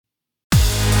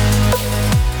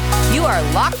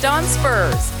are Locked On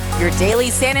Spurs, your daily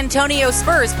San Antonio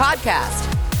Spurs podcast.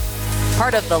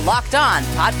 Part of the Locked On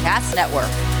Podcast Network,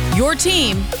 your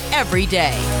team every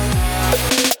day.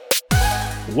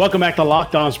 Welcome back to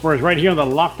Locked On Spurs, right here on the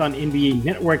Locked On NBA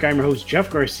Network. I'm your host, Jeff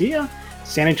Garcia,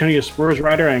 San Antonio Spurs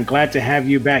writer, and glad to have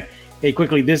you back. Hey,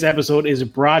 quickly, this episode is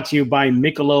brought to you by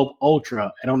Michelob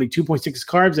Ultra. At only 2.6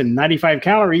 carbs and 95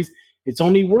 calories, it's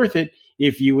only worth it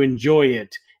if you enjoy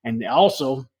it. And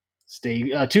also,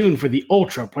 stay tuned for the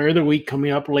Ultra Player of the Week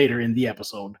coming up later in the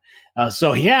episode.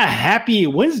 Happy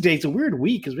Wednesday. It's a weird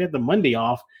week because we have the Monday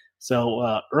off.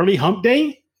 So early hump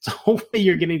day. So hopefully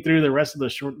you're getting through the rest of the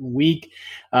shortened week.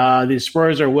 The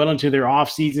Spurs are well into their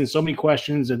offseason. So many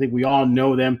questions. I think we all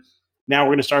know them. Now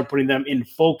we're going to start putting them in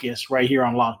focus right here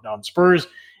on Locked On Spurs.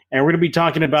 And we're going to be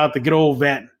talking about the good old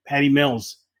vet, Patty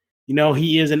Mills. You know,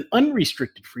 he is an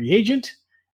unrestricted free agent.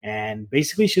 And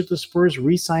basically, should the Spurs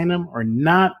re-sign him or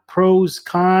not? Pros,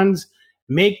 cons,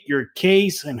 make your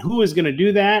case. And who is going to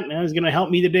do that? And who's going to help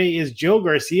me today is Joe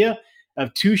Garcia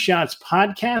of Two Shots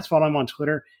Podcast. Follow him on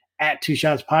Twitter at Two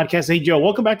Shots Podcast. Hey, Joe,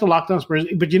 welcome back to Locked On Spurs.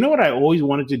 But you know what I always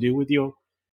wanted to do with you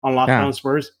on Locked On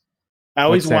Spurs? I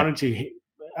always wanted to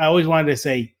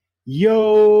say,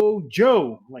 yo,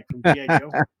 Joe, like from G.I.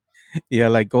 Joe. Yeah,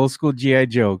 like old school G.I.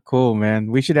 Joe. Cool,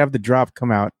 man. We should have the drop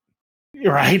come out.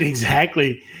 Right,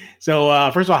 exactly. So,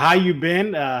 first of all, how you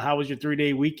been? How was your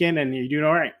 3-day weekend? And you doing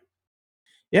all right?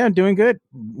 Yeah, I'm doing good.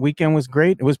 Weekend was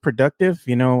great. It was productive.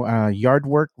 You know, yard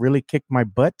work really kicked my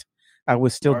butt. I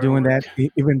was still doing that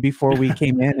even before we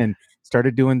came in and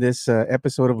started doing this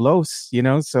episode of Los, you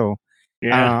know. So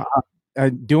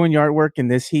doing yard work in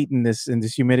this heat and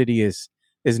this humidity is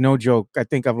no joke. I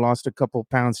think I've lost a couple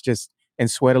pounds just in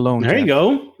sweat alone. There you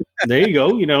go. There you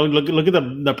go. You know, look at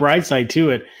the bright side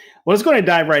to it. Well, let's go ahead and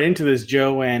dive right into this,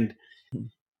 Joe. And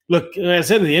look, as I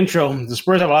said in the intro, the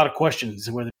Spurs have a lot of questions,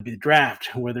 whether it be the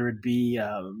draft, whether it be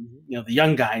the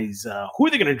young guys, who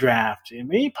are they going to draft, and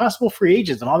maybe possible free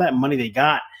agents and all that money they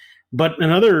got. But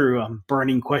another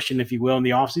burning question, if you will, in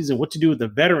the offseason, what to do with the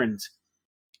veterans.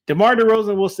 DeMar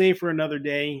DeRozan we'll save for another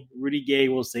day. Rudy Gay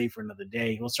we'll save for another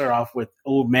day. We'll start off with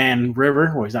old man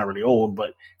River. Well, he's not really old,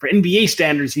 but for NBA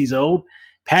standards, he's old.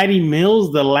 Patty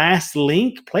Mills, the last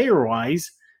link,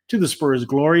 player-wise, to the Spurs'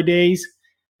 glory days.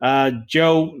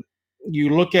 Joe, you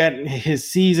look at his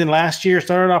season last year,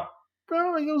 started off, it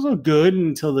was good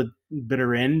until the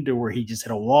bitter end where he just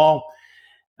hit a wall.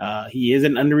 He is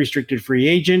an unrestricted free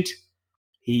agent.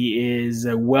 He is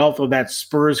a wealth of that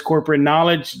Spurs corporate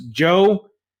knowledge. Joe,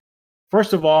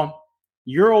 first of all,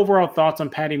 your overall thoughts on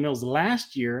Patty Mills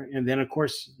last year, and then, of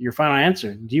course, your final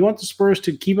answer. Do you want the Spurs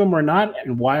to keep him or not,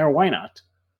 and why or why not?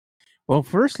 Well,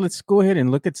 first, let's go ahead and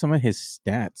look at some of his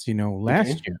stats. You know,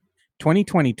 last year,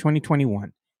 2020,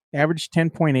 2021, averaged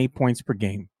 10.8 points per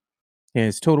game.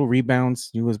 His total rebounds,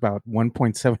 he was about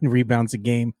 1.7 rebounds a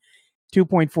game,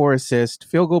 2.4 assists,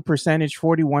 field goal percentage,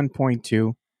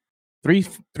 41.2,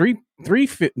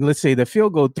 let's say the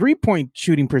field goal 3-point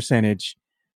shooting percentage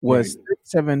was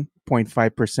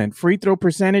 37.5%. Free throw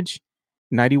percentage,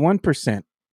 91%.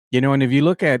 You know, and if you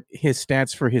look at his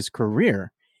stats for his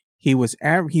career, he's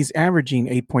averaging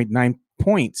 8.9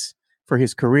 points for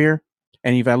his career.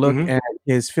 And if I look at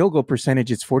his field goal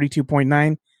percentage, it's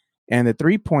 42.9, and the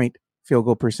 3-point field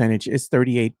goal percentage is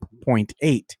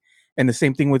 38.8. And the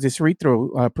same thing with his free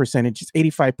throw percentage, it's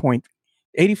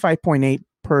 85.8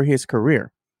 per his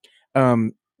career.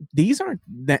 These aren't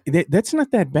that's not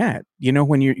that bad. You know,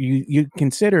 when you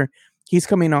consider he's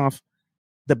coming off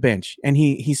the bench and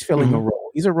he's filling a role.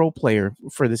 He's a role player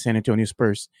for the San Antonio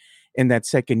Spurs in that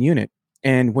second unit.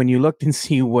 And when you look and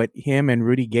see what him and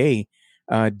Rudy Gay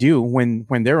do when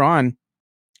they're on,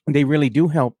 they really do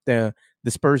help the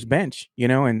Spurs bench, you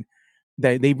know, and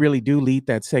they really do lead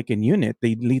that second unit.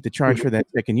 They lead the charge for that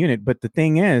second unit. But the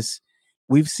thing is,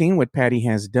 we've seen what Patty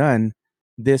has done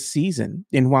this season.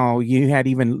 And while you had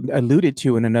even alluded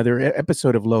to in another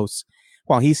episode of Los,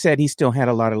 while he said he still had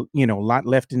a lot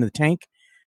left in the tank,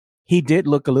 he did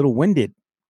look a little winded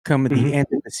come at the end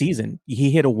of the season.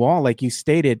 He hit a wall, like you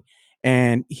stated,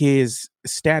 and his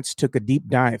stats took a deep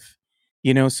dive.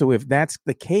 You know, so if that's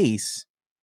the case,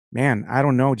 man, I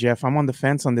don't know, Jeff. I'm on the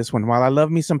fence on this one. While I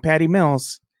love me some Patty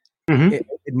Mills,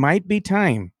 it might be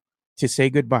time to say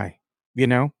goodbye, you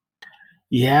know?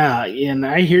 Yeah, and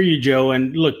I hear you, Joe.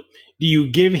 And look, do you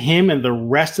give him and the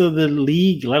rest of the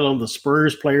league, let alone the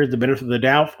Spurs players, the benefit of the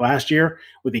doubt last year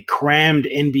with a crammed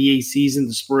NBA season?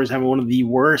 The Spurs having one of the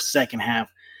worst second half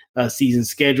season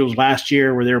schedules last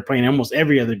year where they were playing almost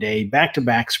every other day,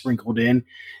 back-to-back sprinkled in.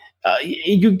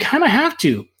 You kind of have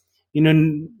to. You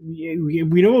know,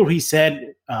 we know what he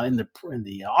said in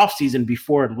the off season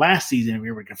before last season. If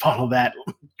we were going to follow that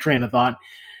train of thought,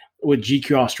 with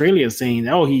GQ Australia saying,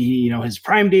 "Oh, his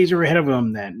prime days are ahead of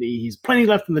him. That he's plenty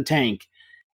left in the tank."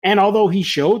 And although he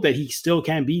showed that he still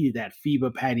can be that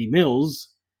FIBA Patty Mills,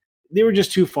 they were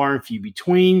just too far and few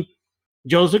between.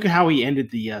 Joe's, look at how he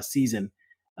ended the season.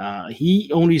 He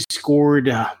only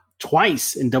scored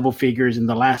twice in double figures in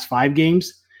the last 5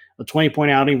 games. A 20-point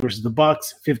outing versus the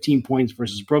Bucks, 15 points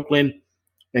versus Brooklyn,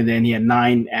 and then he had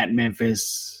 9 at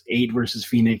Memphis, 8 versus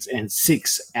Phoenix, and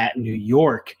 6 at New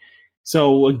York.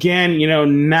 So again,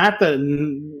 not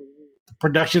the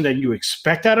production that you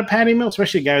expect out of Patty Mills,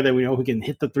 especially a guy that we know who can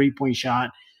hit the 3-point shot,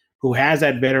 who has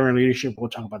that veteran leadership. We'll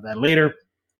talk about that later.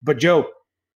 But Joe,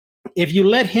 if you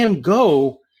let him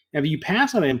go, if you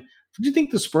pass on him, do you think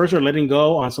the Spurs are letting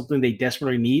go on something they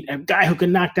desperately need? A guy who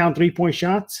can knock down 3-point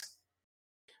shots?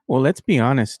 Well, let's be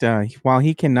honest. While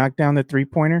he can knock down the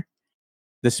 3-pointer,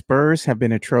 the Spurs have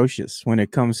been atrocious when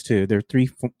it comes to their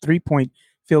three-point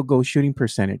field goal shooting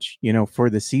percentage, for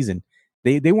the season.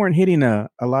 They weren't hitting a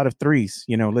lot of threes,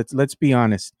 let's be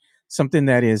honest. Something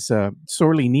that is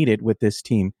sorely needed with this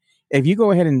team. If you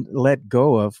go ahead and let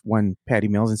go of one Patty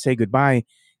Mills and say goodbye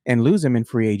and lose him in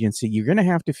free agency, you're going to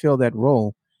have to fill that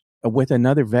role with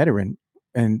another veteran.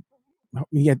 And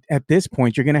at this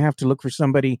point, you're going to have to look for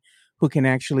somebody who can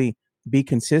actually be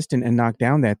consistent and knock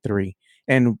down that 3.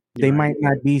 And they might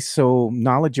not be so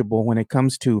knowledgeable when it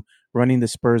comes to running the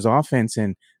Spurs offense.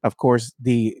 And of course,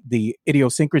 the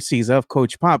idiosyncrasies of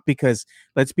Coach Pop, because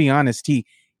let's be honest, he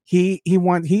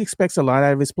expects a lot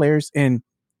out of his players. And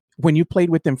when you played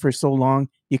with them for so long,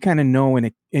 you kind of know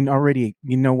and already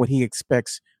what he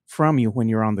expects from you when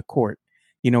you're on the court,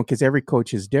 because every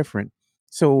coach is different.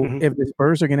 So if the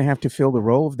Spurs are going to have to fill the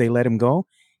role, if they let him go,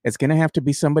 it's going to have to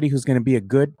be somebody who's going to be a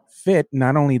good fit.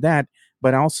 Not only that,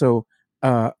 but also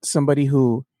somebody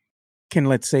who can,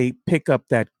 let's say, pick up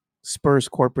that Spurs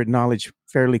corporate knowledge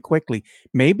fairly quickly.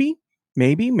 Maybe,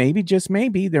 just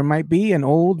maybe, there might be an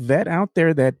old vet out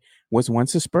there that was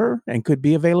once a Spur and could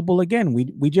be available again.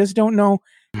 We just don't know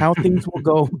how things will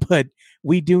go, but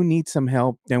we do need some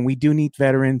help, and we do need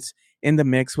veterans in the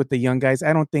mix with the young guys.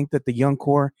 I don't think that the young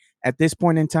core at this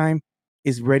point in time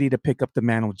is ready to pick up the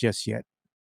mantle just yet.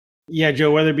 Yeah,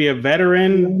 Joe, whether it be a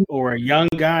veteran or a young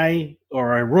guy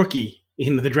or a rookie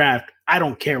in the draft, I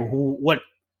don't care what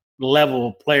level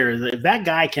of player. If that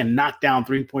guy can knock down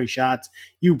 3-point shots,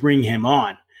 you bring him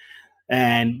on.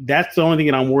 And that's the only thing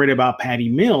that I'm worried about Patty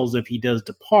Mills, if he does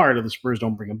depart or the Spurs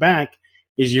don't bring him back,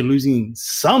 is you're losing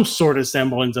some sort of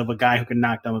semblance of a guy who can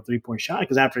knock down a 3-point shot.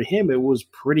 Because after him, it was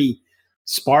pretty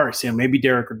sparse. Maybe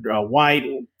Derek White,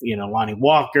 Lonnie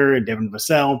Walker, and Devin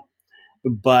Vassell.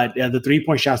 But the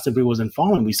 3-point shot simply wasn't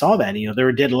falling. We saw that. They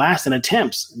were dead last in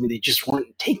attempts. They just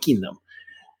weren't taking them.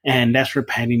 And that's where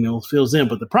Patty Mills fills in.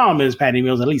 But the problem is Patty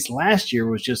Mills, at least last year,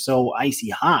 was just so icy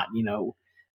hot.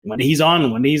 One day he's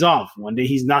on, one day he's off. One day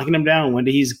he's knocking them down, one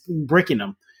day he's bricking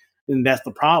them. And that's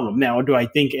the problem. Now, do I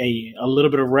think a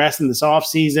little bit of rest in this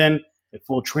offseason, a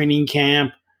full training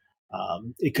camp,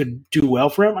 it could do well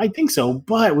for him? I think so.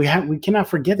 But we cannot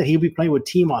forget that he'll be playing with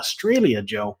Team Australia,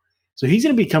 Joe. So he's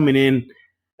going to be coming in,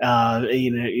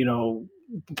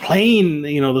 playing,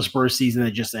 the Spurs season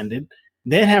that just ended,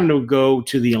 then having to go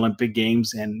to the Olympic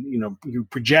Games. And, you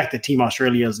project that Team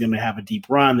Australia is going to have a deep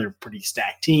run. They're a pretty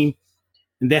stacked team.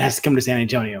 And then has to come to San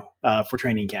Antonio for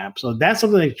training camp. So that's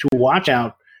something to watch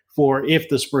out for if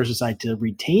the Spurs decide to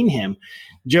retain him.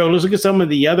 Joe, let's look at some of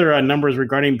the other numbers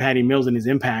regarding Patty Mills and his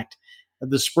impact.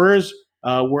 The Spurs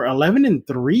were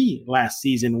 11-3 last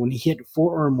season when he hit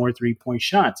 4 or more 3-point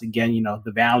shots. Again,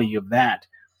 the value of that.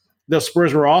 The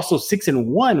Spurs were also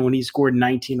 6-1 when he scored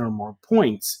 19 or more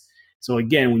points. So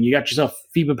again, when you got yourself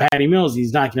FIBA Patty Mills,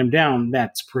 he's knocking him down.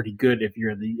 That's pretty good if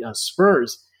you're the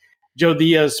Spurs. Joe,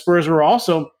 the Spurs were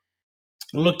also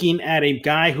looking at a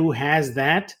guy who has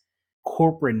that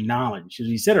corporate knowledge. As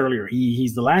you said earlier,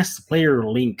 he's the last player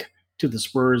link to the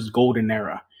Spurs golden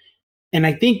era. And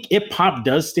I think if Pop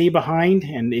does stay behind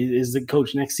and is the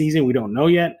coach next season, we don't know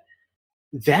yet,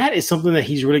 that is something that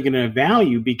he's really going to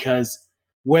value, because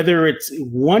whether it's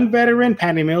one veteran,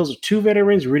 Patty Mills, or 2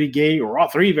 veterans, Rudy Gay, or all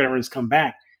 3 veterans come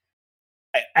back,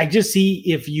 I just see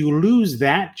if you lose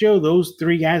that, Joe, those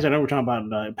 3 guys, I know we're talking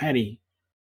about Patty.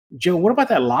 Joe, what about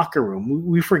that locker room?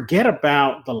 We forget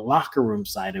about the locker room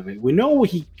side of it. We know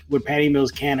what Patty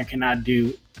Mills can or cannot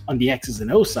do on the X's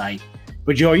and O side.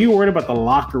 But, Joe, are you worried about the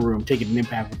locker room taking an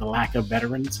impact with the lack of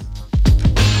veterans?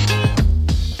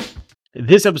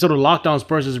 This episode of Locked On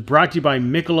Spurs is brought to you by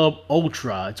Michelob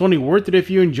Ultra. It's only worth it if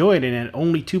you enjoy it, and at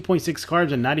only 2.6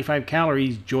 carbs and 95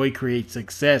 calories, joy creates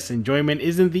success. Enjoyment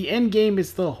isn't the end game,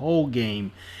 it's the whole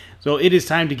game. So it is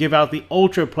time to give out the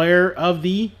Ultra Player of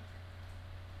the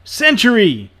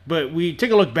Century. But we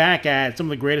take a look back at some of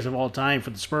the greatest of all time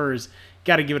for the Spurs.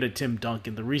 Got to give it to Tim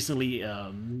Duncan, the recently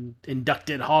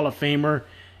inducted Hall of Famer.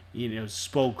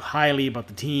 Spoke highly about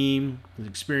the team, his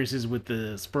experiences with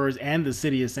the Spurs and the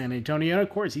city of San Antonio. And of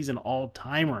course, he's an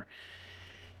all-timer.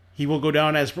 He will go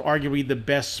down as arguably the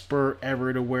best Spur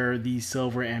ever to wear the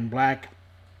silver and black.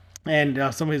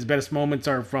 And some of his best moments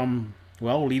are from,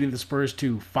 leading the Spurs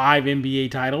to 5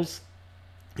 NBA titles,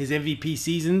 his MVP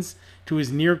seasons, to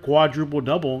his near quadruple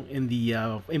double in the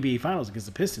NBA Finals against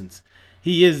the Pistons.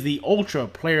 He is the Ultra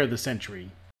Player of the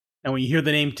Century. And when you hear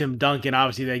the name Tim Duncan,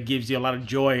 obviously that gives you a lot of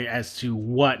joy as to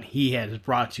what he has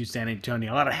brought to San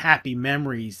Antonio. A lot of happy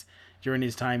memories during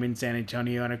his time in San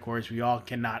Antonio. And of course, we all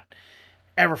cannot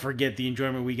ever forget the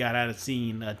enjoyment we got out of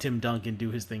seeing Tim Duncan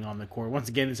do his thing on the court. Once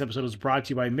again, this episode is brought to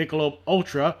you by Michelob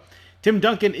Ultra. Tim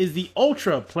Duncan is the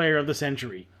Ultra Player of the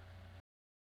Century.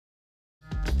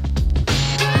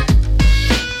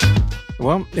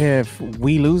 Well, if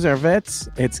we lose our vets,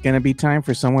 it's going to be time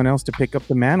for someone else to pick up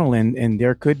the mantle, and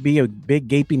there could be a big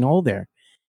gaping hole there.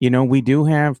 We do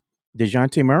have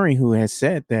DeJounte Murray, who has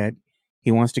said that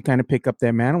he wants to kind of pick up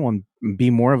that mantle and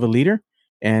be more of a leader.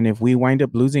 And if we wind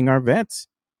up losing our vets,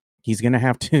 he's going to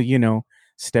have to,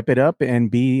 step it up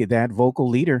and be that vocal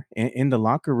leader in the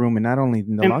locker room, and not only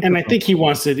in the locker room. And I think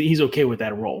he's okay with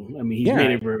that role. I mean, he's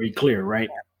made it very clear, right?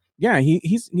 Yeah,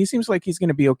 he seems like he's going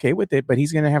to be okay with it, but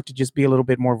he's going to have to just be a little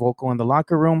bit more vocal in the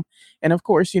locker room. And of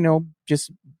course, just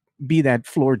be that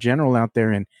floor general out there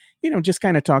and, just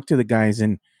kind of talk to the guys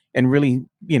and really,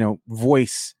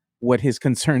 voice what his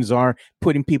concerns are,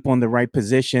 putting people in the right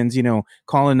positions,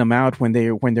 calling them out when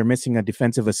they're missing a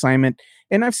defensive assignment.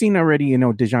 And I've seen already,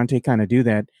 DeJounte kind of do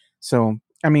that. So,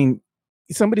 I mean,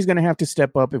 somebody's going to have to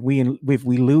step up if we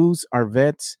lose our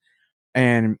vets.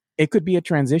 And it could be a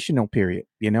transitional period.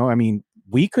 I mean,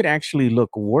 we could actually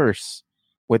look worse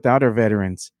without our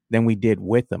veterans than we did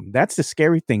with them. That's the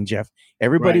scary thing, Jeff.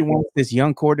 Everybody wants this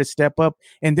young core to step up,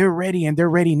 and they're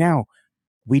ready now.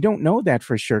 We don't know that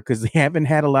for sure because they haven't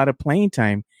had a lot of playing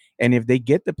time. And if they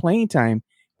get the playing time,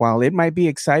 while it might be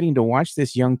exciting to watch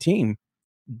this young team,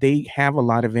 they have a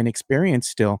lot of inexperience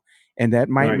still. And that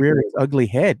might rear its ugly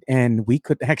head. And we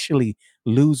could actually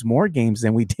lose more games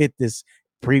than we did this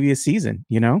previous season,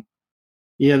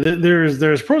 Yeah,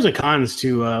 there's pros and cons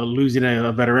to losing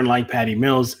a veteran like Patty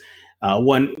Mills.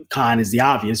 One con is the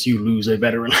obvious: you lose a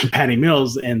veteran like Patty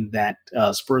Mills, and that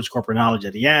Spurs corporate knowledge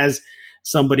that he has,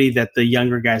 somebody that the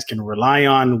younger guys can rely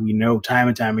on. We know time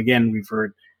and time again, we've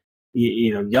heard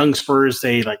young Spurs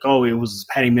say like, "Oh, it was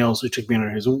Patty Mills who took me under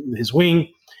his wing."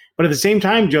 But at the same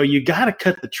time, Joe, you got to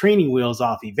cut the training wheels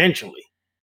off eventually.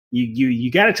 You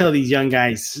got to tell these young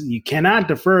guys you cannot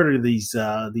defer to these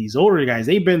older guys.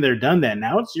 They've been there, done that.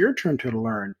 Now it's your turn to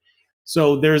learn.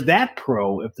 So there's that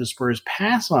pro. If the Spurs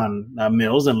pass on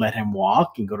Mills and let him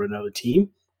walk and go to another team,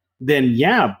 then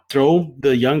throw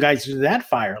the young guys into that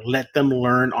fire. Let them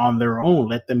learn on their own.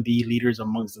 Let them be leaders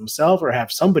amongst themselves, or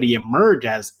have somebody emerge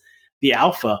as the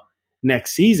alpha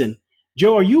next season.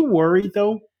 Joe, are you worried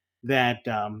though that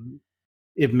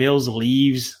if Mills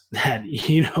leaves, that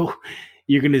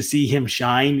you're going to see him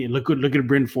shine? Look at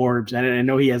Bryn Forbes. And I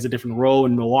know he has a different role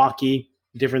in Milwaukee,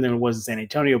 different than it was in San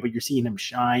Antonio, but you're seeing him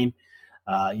shine.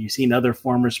 You've seen other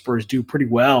former Spurs do pretty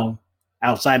well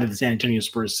outside of the San Antonio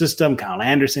Spurs system. Kyle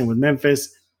Anderson with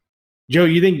Memphis. Joe,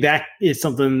 you think that is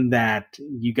something that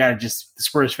you got to the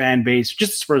Spurs fan base,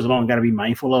 just the Spurs alone, got to be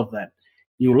mindful of, that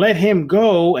you let him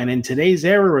go? And in today's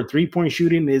era where 3-point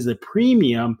shooting is a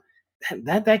premium,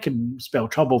 that could spell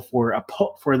trouble for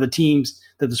the teams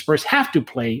that the Spurs have to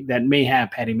play that may have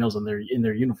Patty Mills in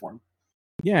their uniform.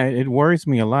 Yeah, it worries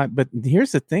me a lot. But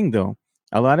here's the thing, though.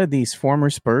 A lot of these former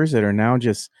Spurs that are now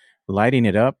just lighting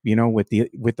it up,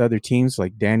 with other teams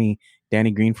like Danny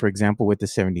Green, for example, with the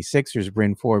 76ers,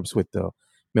 Bryn Forbes with the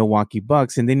Milwaukee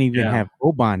Bucks, and then even have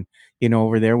Boban,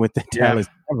 over there with the Dallas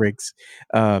Mavericks.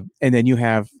 And then you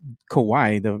have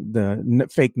Kawhi, the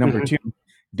fake number 2,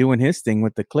 doing his thing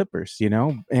with the Clippers,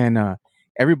 and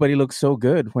everybody looks so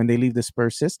good when they leave the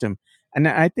Spurs system. And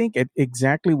I think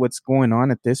exactly what's going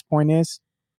on at this point is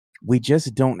we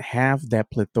just don't have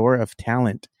that plethora of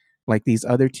talent like these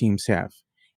other teams have.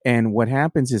 And what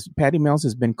happens is Patty Mills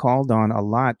has been called on a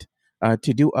lot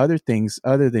to do other things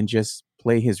other than just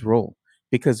play his role,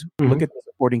 because look at the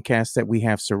supporting cast that we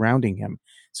have surrounding him.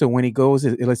 So when he goes,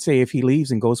 let's say if he leaves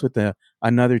and goes with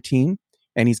another team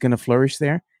and he's going to flourish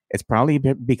there, It's probably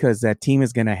because that team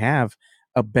is going to have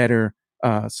a better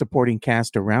supporting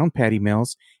cast around Patty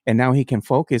Mills, and now he can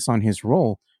focus on his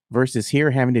role versus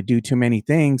here having to do too many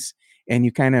things. And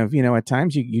you kind of, at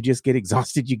times you just get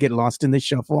exhausted, you get lost in the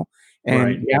shuffle. And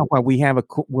Right. now while we have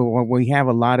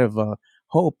a lot of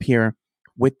hope here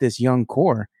with this young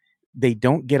core, they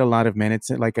don't get a lot of minutes,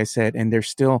 like I said, and there's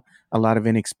still a lot of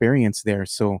inexperience there.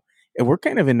 So we're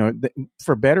kind of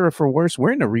for better or for worse,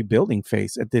 we're in a rebuilding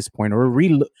phase at this point, or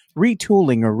a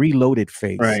retooling or reloaded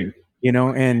phase. Right.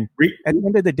 And at the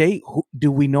end of the day,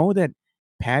 do we know that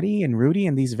Patty and Rudy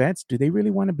and these vets, do they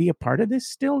really want to be a part of this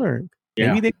still, or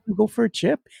maybe they can go for a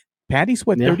chip? Patty's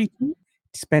 32,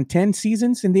 spent 10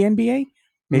 seasons in the NBA.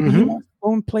 Maybe he wants to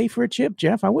go and play for a chip.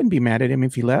 Jeff, I wouldn't be mad at him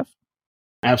if he left.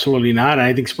 Absolutely not.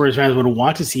 I think Spurs fans would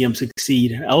want to see him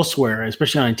succeed elsewhere,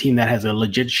 especially on a team that has a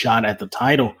legit shot at the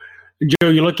title. Joe,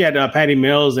 you look at Patty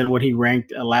Mills and what he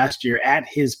ranked last year at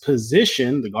his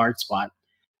position, the guard spot.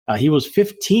 He was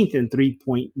 15th in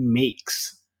 3-point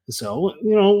makes. So,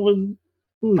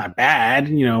 not bad,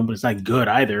 but it's not good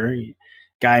either.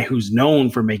 Guy who's known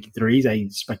for making threes, I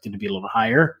expected to be a little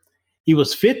higher. He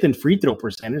was 5th in free throw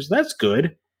percentage. That's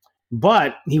good.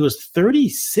 But he was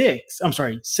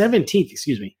 17th,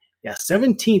 excuse me. Yeah,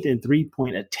 17th in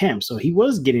 3-point attempts. So he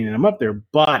was getting them up there,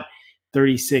 but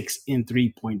 36 in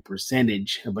 3-point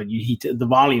percentage. But the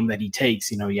volume that he takes,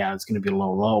 it's going to be a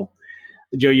little low.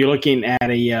 Joe, you're looking at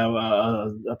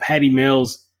a Patty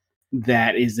Mills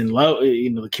that is in love.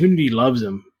 The community loves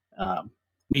him.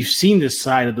 We've seen this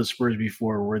side of the Spurs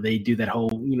before, where they do that whole,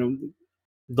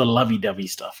 the lovey-dovey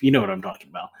stuff. You know what I'm talking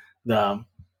about.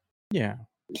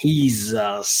 He's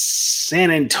a San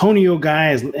Antonio guy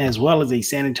as well as a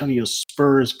San Antonio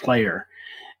Spurs player.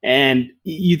 And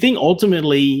you think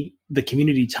ultimately the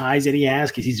community ties that he has,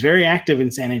 because he's very active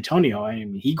in San Antonio. I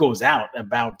mean, he goes out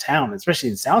about town, especially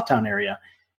in Southtown area,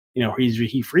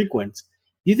 he frequents.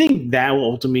 Do you think that will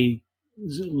ultimately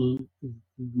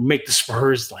make the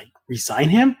Spurs resign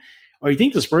him? Or you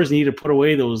think the Spurs need to put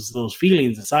away those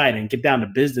feelings aside and get down to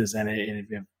business? And if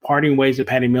parting ways with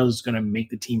Patty Mills is going to make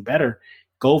the team better,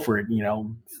 go for it.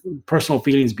 Personal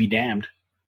feelings be damned.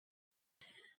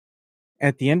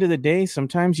 At the end of the day,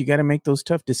 sometimes you got to make those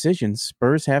tough decisions.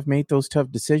 Spurs have made those tough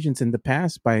decisions in the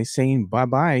past by saying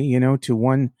bye-bye, to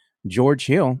one George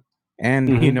Hill. And,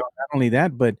 not only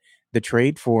that, but the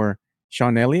trade for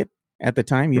Sean Elliott at the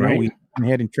time, we went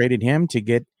ahead and traded him to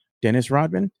get Dennis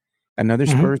Rodman. Another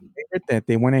Spurs favorite that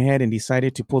they went ahead and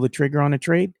decided to pull the trigger on a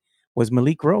trade was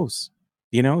Malik Rose.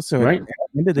 So at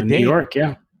the end of the day, New York,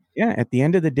 at the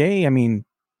end of the day, I mean,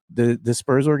 the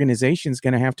Spurs organization is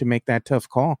going to have to make that tough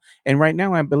call. And right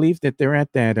now, I believe that they're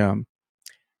at that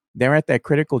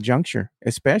critical juncture,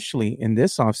 especially in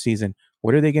this offseason.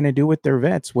 What are they going to do with their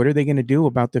vets? What are they going to do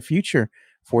about the future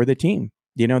for the team?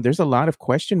 There's a lot of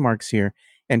question marks here.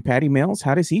 And Patty Mills,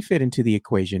 how does he fit into the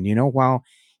equation? While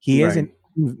he isn't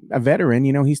a veteran,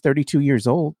 he's 32 years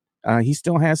old. He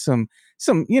still has some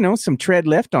tread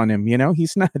left on him.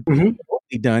 He's not totally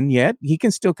done yet. He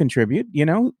can still contribute.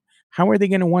 How are they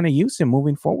going to want to use him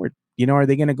moving forward? Are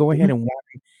they going to go ahead and want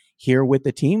him here with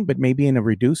the team, but maybe in a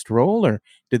reduced role, or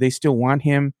do they still want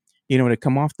him, to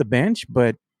come off the bench,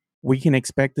 but we can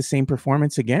expect the same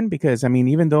performance again? Because, I mean,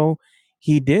 even though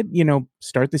he did,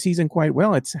 start the season quite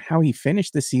well, it's how he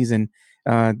finished the season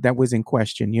that was in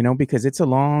question, because it's a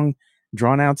long,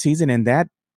 drawn-out season, and that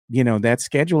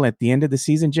schedule at the end of the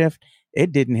season, Jeff,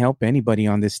 it didn't help anybody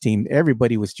on this team.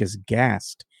 Everybody was just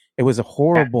gassed. It was a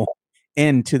horrible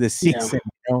end to the season.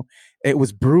 It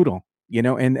was brutal,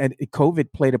 and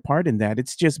COVID played a part in that.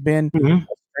 It's just been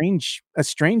a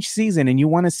strange season, and you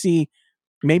want to see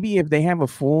maybe if they have a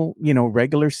full,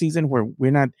 regular season where we're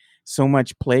not so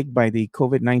much plagued by the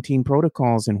COVID-19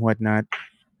 protocols and whatnot,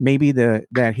 maybe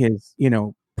that his,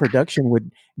 production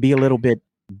would be a little bit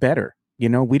better.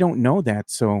 We don't know that.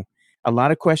 So a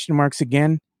lot of question marks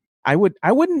again. I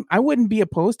wouldn't be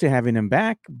opposed to having him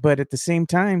back, but at the same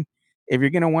time, if you're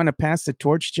going to want to pass the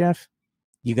torch, Jeff,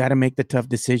 you got to make the tough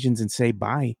decisions and say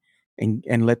bye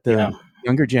and let the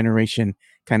younger generation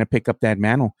kind of pick up that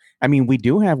mantle. I mean, we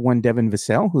do have one Devin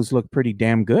Vassell who's looked pretty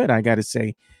damn good, I got to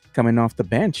say, coming off the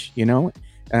bench,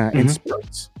 in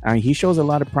Spurs. He shows a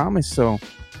lot of promise. So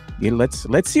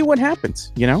let's see what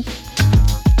happens,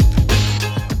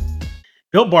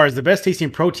 Built Bar is the best tasting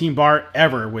protein bar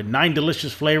ever, with 9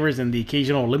 delicious flavors and the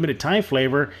occasional limited time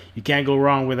flavor. You can't go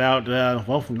wrong without,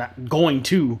 not going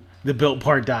to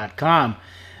thebuiltbar.com.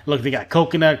 Look, they got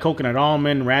coconut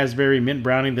almond, raspberry, mint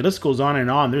brownie. The list goes on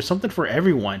and on. There's something for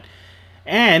everyone.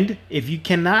 And if you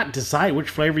cannot decide which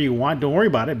flavor you want, don't worry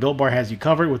about it. Built Bar has you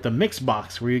covered with the mix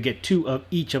box where you get 2 of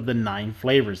each of the 9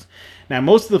 flavors. Now,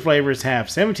 most of the flavors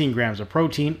have 17 grams of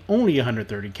protein, only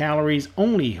 130 calories,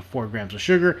 only 4 grams of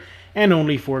sugar, and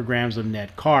only 4 grams of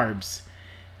net carbs.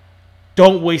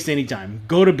 Don't waste any time.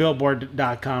 Go to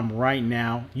BuiltBar.com right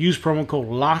now. Use promo code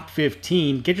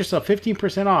LOCK15. Get yourself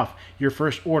 15% off your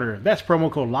first order. That's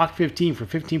promo code LOCK15 for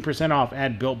 15% off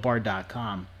at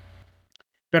BuiltBar.com.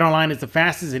 BetOnline is the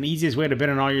fastest and easiest way to bet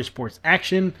on all your sports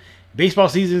action. Baseball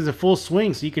season is in full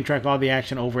swing, so you can track all the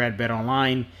action over at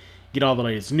BetOnline. Get all the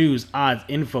latest news, odds,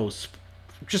 info,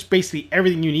 just basically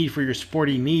everything you need for your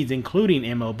sporting needs, including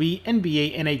MLB,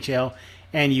 NBA, NHL,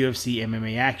 and UFC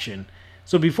MMA action.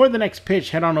 So before the next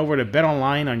pitch, head on over to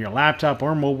BetOnline on your laptop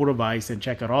or mobile device and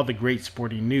check out all the great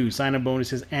sporting news, sign-up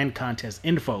bonuses, and contest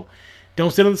info.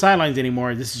 Don't sit on the sidelines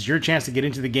anymore. This is your chance to get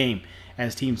into the game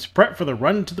as teams prep for the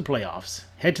run to the playoffs.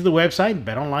 Head to the website,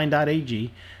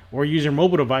 betonline.ag, or use your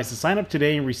mobile device to sign up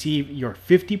today and receive your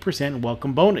 50%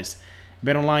 welcome bonus.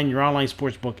 BetOnline, your online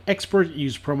sportsbook expert.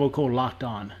 Use promo code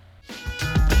LOCKEDON.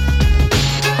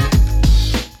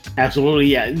 Absolutely,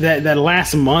 yeah. That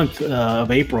last month of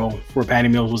April for Patty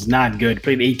Mills was not good.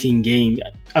 Played 15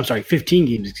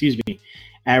 games, excuse me.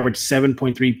 Averaged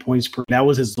 7.3 points per. That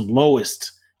was his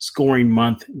lowest scoring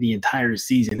month the entire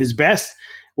season. His best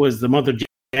was the month of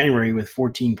January with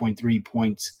 14.3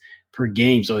 points per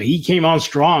game. So he came on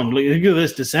strong. Look at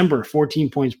this, December, 14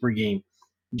 points per game.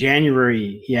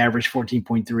 January, he averaged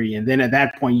 14.3. And then at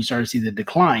that point, you start to see the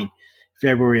decline.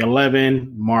 February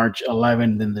 11, March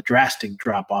 11, then the drastic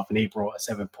drop off in April at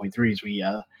 7.3, as we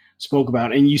spoke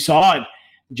about. And you saw it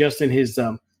just in his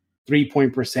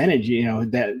 3-point percentage. You know,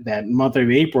 that month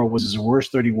of April was his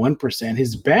worst, 31%.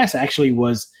 His best actually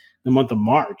was the month of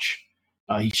March.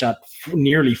 He shot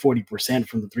nearly 40%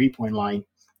 from the 3-point line.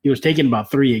 He was taking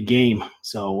about 3 a game.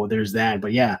 So there's that.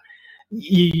 But yeah,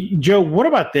 Joe, what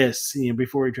about this? You know,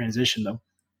 before we transition though,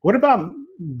 what about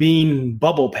being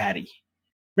bubble Patty?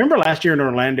 Remember last year in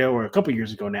Orlando, or a couple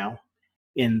years ago now,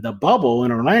 in the bubble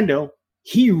in Orlando,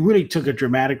 he really took a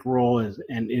dramatic role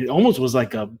and it almost was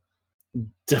like a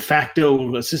de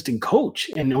facto assistant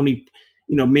coach, and only,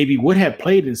 maybe would have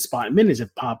played in spot minutes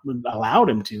if Pop allowed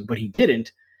him to, but he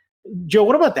didn't. Joe,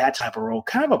 what about that type of role?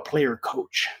 Kind of a player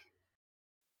coach.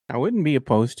 I wouldn't be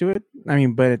opposed to it. I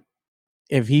mean, but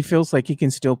if he feels like he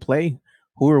can still play,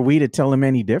 who are we to tell him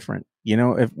any different?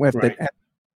 If Right.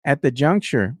 at the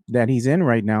juncture that he's in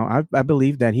right now, I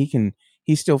believe that he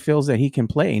still feels that he can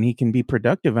play and he can be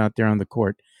productive out there on the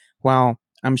court. While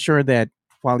I'm sure that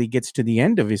while he gets to the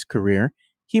end of his career,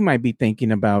 he might be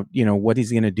thinking about, what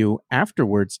he's going to do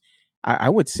afterwards. I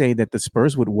would say that the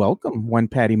Spurs would welcome one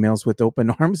Patty Mills with open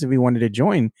arms if he wanted to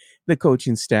join the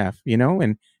coaching staff,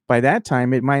 and by that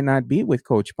time, it might not be with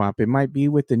Coach Pop. It might be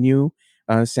with the new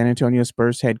San Antonio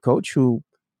Spurs head coach who,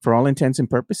 for all intents and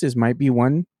purposes, might be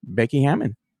one Becky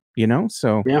Hammond.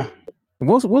 So Yeah.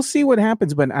 we'll see what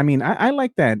happens. But I mean, I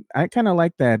like that. I kind of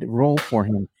like that role for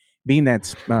him, being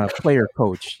that player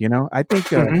coach. I think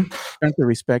Mhm. earned the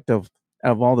respect of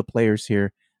all the players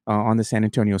here on the San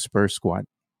Antonio Spurs squad.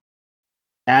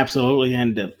 Absolutely.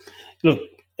 And look,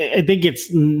 I think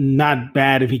it's not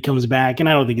bad if he comes back, and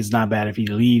I don't think it's not bad if he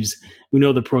leaves. We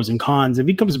know the pros and cons. If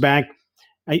he comes back,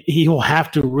 he will have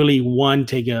to really,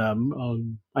 take a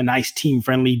nice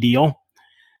team-friendly deal,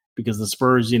 because the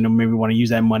Spurs, maybe want to use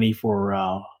that money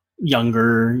for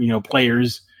younger,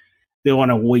 players. They want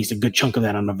to waste a good chunk of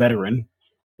that on a veteran.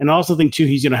 And I also think, too,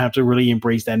 he's going to have to really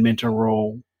embrace that mentor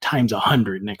role times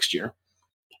 100 next year.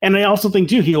 And I also think,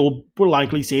 too, he'll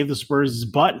likely save the Spurs'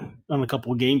 butt on a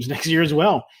couple of games next year as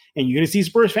well. And you're going to see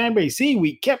Spurs fan base, see,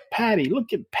 we kept Patty.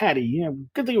 Look at Patty.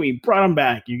 Good thing we brought him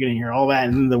back. You're going to hear all that.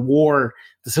 And then the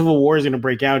civil war is going to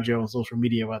break out, Joe, on social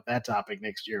media about that topic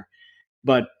next year.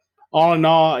 But all in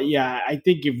all, yeah, I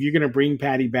think if you're going to bring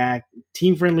Patty back,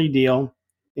 team-friendly deal,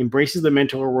 embraces the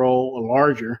mentor role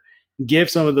larger, give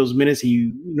some of those minutes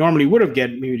he normally would have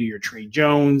get maybe to your Trey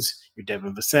Jones, your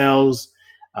Devin Vassell's,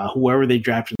 whoever they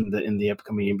draft in the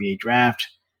upcoming NBA draft,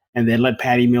 and then let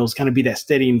Patty Mills kind of be that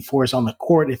steadying force on the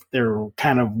court if they're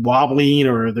kind of wobbling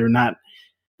or they're not,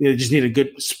 just need a good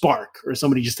spark or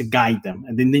somebody just to guide them,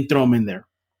 and then they throw them in there.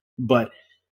 But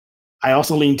I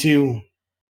also lean to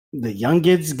the young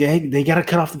kids, they got to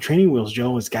cut off the training wheels,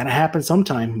 Joe. It's got to happen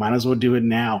sometime. Might as well do it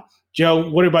now. Joe,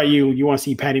 what about you? You want to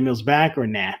see Patty Mills back or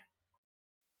nah?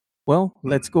 Well,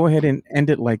 let's go ahead and end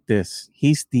it like this.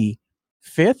 He's the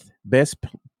 5th best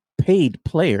paid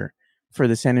player for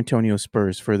the San Antonio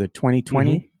Spurs for the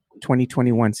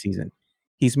 2020-2021 season.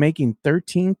 He's making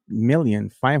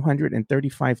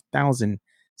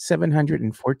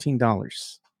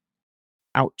 $13,535,714.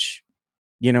 ouch,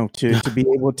 to be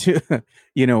able to,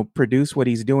 produce what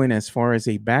he's doing as far as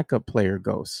a backup player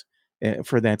goes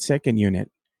for that second unit.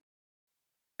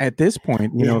 At this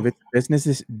point, if it's a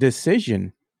business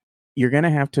decision, you're going to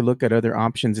have to look at other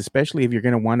options, especially if you're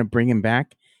going to want to bring him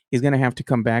back. He's going to have to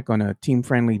come back on a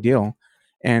team-friendly deal.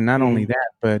 And not only that,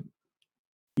 but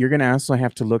you're going to also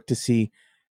have to look to see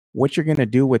what you're going to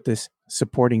do with this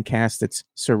supporting cast that's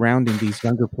surrounding these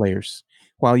younger players.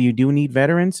 While you do need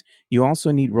veterans, you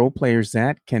also need role players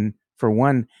that can, for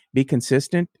one, be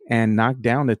consistent and knock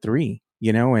down the three,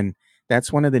 and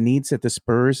that's one of the needs that the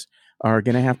Spurs are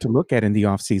going to have to look at in the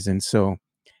offseason. So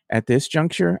at this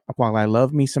juncture, while I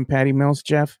love me some Patty Mills,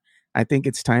 Jeff, I think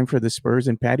it's time for the Spurs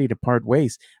and Patty to part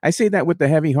ways. I say that with a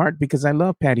heavy heart because I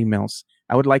love Patty Mills.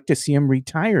 I would like to see him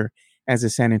retire as a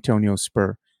San Antonio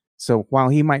Spur. So while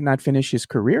he might not finish his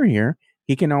career here,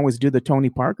 he can always do the Tony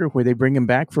Parker where they bring him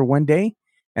back for one day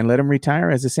and let him retire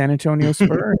as a San Antonio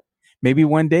Spur. Maybe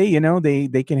one day,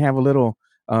 they can have a little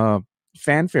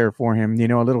fanfare for him,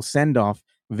 a little send-off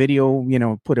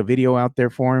video, put a video out there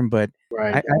for him. But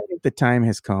right. I think the time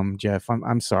has come, Jeff.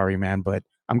 I'm sorry, man, but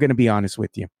I'm going to be honest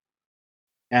with you.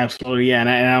 Absolutely, yeah. And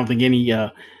I don't think any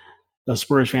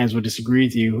Spurs fans would disagree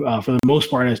with you for the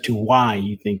most part as to why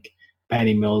you think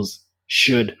Patty Mills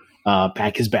should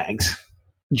pack his bags.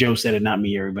 Joe said it, not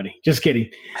me, everybody. Just kidding.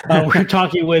 We're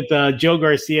talking with Joe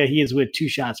Garcia. He is with Two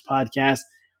Shots Podcast.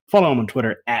 Follow him on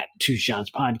Twitter at Two Shots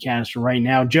Podcast right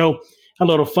now. Joe, a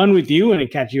little fun with you and to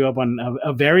catch you up on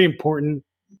a very important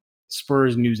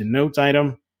Spurs news and notes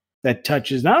item that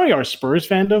touches not only our Spurs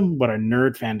fandom, but our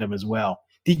nerd fandom as well.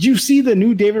 Did you see the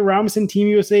new David Robinson Team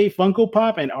USA Funko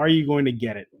Pop, and are you going to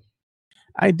get it?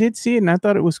 I did see it, and I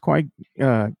thought it was quite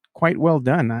well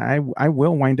done. I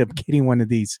will wind up getting one of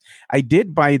these. I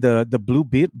did buy the Blue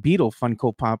Beetle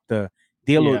Funko Pop, the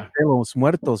De los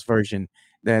Muertos version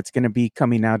that's going to be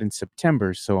coming out in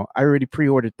September. So I already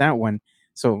pre-ordered that one.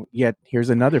 So yet here's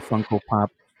another Funko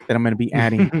Pop that I'm going to be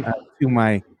adding to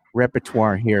my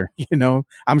repertoire here.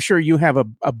 I'm sure you have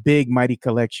a big mighty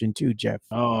collection too, Jeff.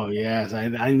 Oh yes,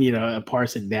 I need to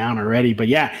parse it down already. But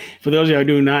yeah, for those of you who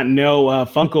do not know,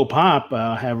 Funko Pop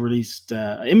have released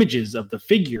images of the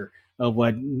figure of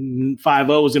what 5-0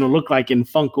 is going to look like in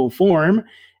Funko form,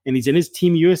 and he's in his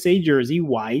Team USA jersey,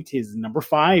 white, his number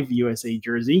 5 USA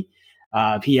jersey.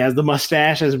 He has the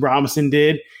mustache as Robinson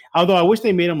did, although I wish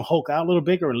they made him Hulk out a little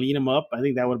bit or lean him up. I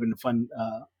think that would have been a fun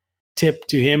tip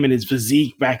to him and his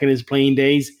physique back in his playing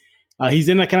days. He's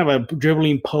in a kind of a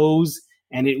dribbling pose,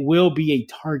 and it will be a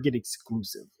Target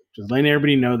exclusive. Just letting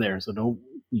everybody know there. So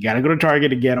you got to go to Target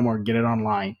to get them or get it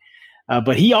online.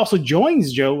 But he also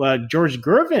joins George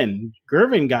Gervin.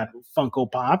 Gervin got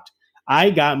Funko Popped. I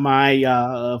got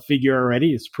my figure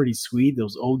already. It's pretty sweet.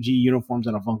 Those OG uniforms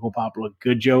on a Funko Pop look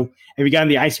good, Joe. Have you gotten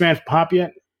the Iceman Pop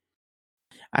yet?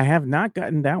 I have not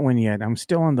gotten that one yet. I'm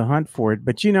still on the hunt for it.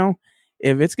 But,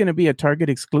 if it's going to be a Target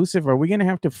exclusive, are we going to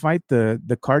have to fight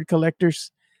the card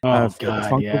collectors? Oh,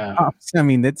 God, yeah. Pops? I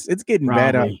mean, it's getting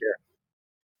bad out here.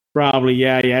 Probably,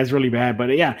 yeah, it's really bad.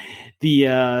 But, yeah,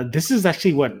 this is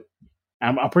actually what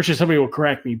I'm pretty sure somebody will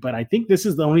correct me, but I think this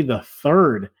is only the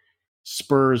third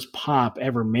Spurs pop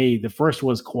ever made. The first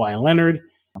was Kawhi Leonard,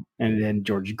 and then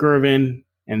George Gervin,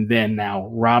 and then now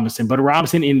Robinson. But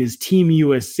Robinson in his Team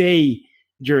USA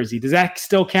jersey. Does that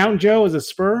still count, Joe, as a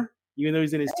Spur? Even though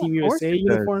he's in his Team USA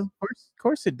uniform? Of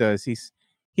course it does.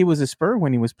 He was a Spur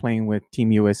when he was playing with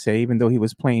Team USA, even though he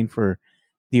was playing for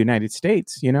the United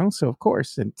States, So, of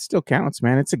course, it still counts,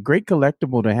 man. It's a great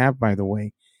collectible to have, by the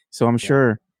way. So I'm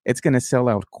sure it's going to sell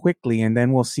out quickly, and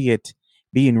then we'll see it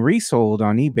being resold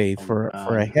on eBay for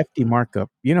a hefty markup.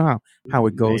 You know how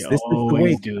it goes. This is the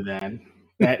way to do that.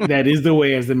 That is the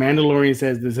way. As the Mandalorian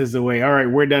says, this is the way. All right,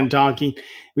 we're done talking.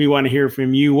 We want to hear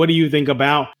from you. What do you think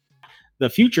about the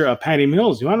future of Patty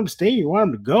Mills? You want him to stay? You want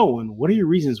him to go? And what are your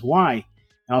reasons why?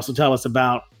 And also tell us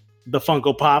about the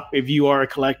Funko Pop. If you are a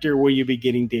collector, will you be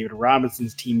getting David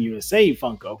Robinson's Team USA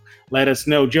Funko? Let us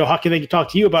know. Joe, how can they talk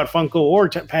to you about Funko or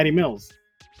Patty Mills?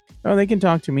 Oh, they can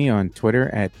talk to me on Twitter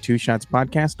at Two Shots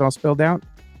Podcast, all spelled out,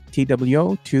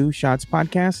 TWO, Two Shots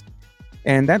Podcast.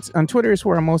 And that's on Twitter is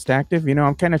where I'm most active.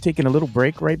 I'm kind of taking a little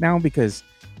break right now because,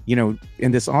 in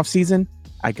this off season,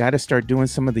 I got to start doing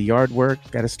some of the yard work.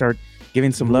 Got to start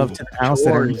giving some love to the house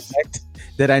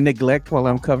that I neglect while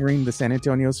I'm covering the San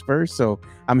Antonio Spurs. So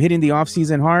I'm hitting the off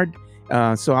season hard.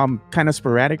 So I'm kind of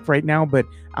sporadic right now, but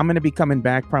I'm going to be coming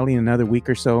back probably in another week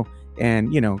or so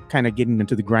and, kind of getting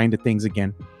into the grind of things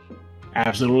again.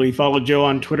 Absolutely. Follow Joe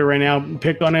on Twitter right now.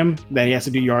 Pick on him that he has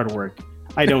to do yard work.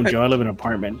 I don't, Joe. I live in an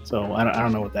apartment, so I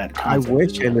don't know what that I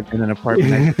wish I lived in an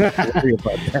apartment. I worry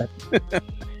about that.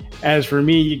 As for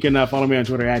me, you can follow me on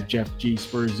Twitter at Jeff G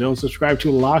Spurs Zone. Subscribe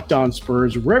to Locked On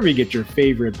Spurs wherever you get your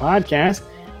favorite podcast.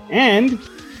 And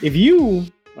if you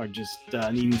are just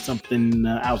needing something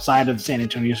outside of the San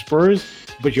Antonio Spurs,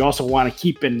 but you also want to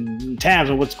keep in tabs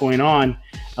on what's going on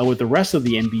with the rest of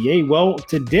the NBA, well,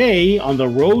 today on the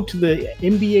road to the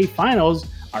NBA Finals,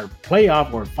 our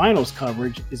playoff or finals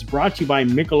coverage is brought to you by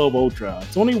Michelob Ultra.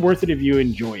 It's only worth it if you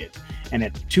enjoy it. And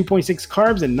at 2.6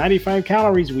 carbs and 95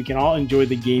 calories, we can all enjoy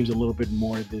the games a little bit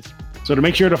more. So to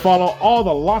make sure to follow all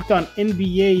the Locked On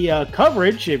NBA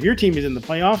coverage, if your team is in the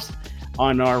playoffs,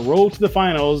 on our road to the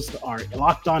finals, our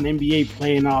Locked On NBA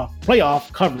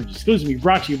playoff coverage,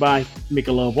 brought to you by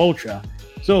Michelob Ultra.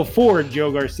 So for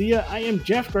Joe Garcia, I am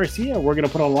Jeff Garcia. We're going to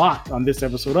put a lock on this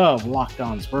episode of Locked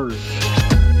On Spurs.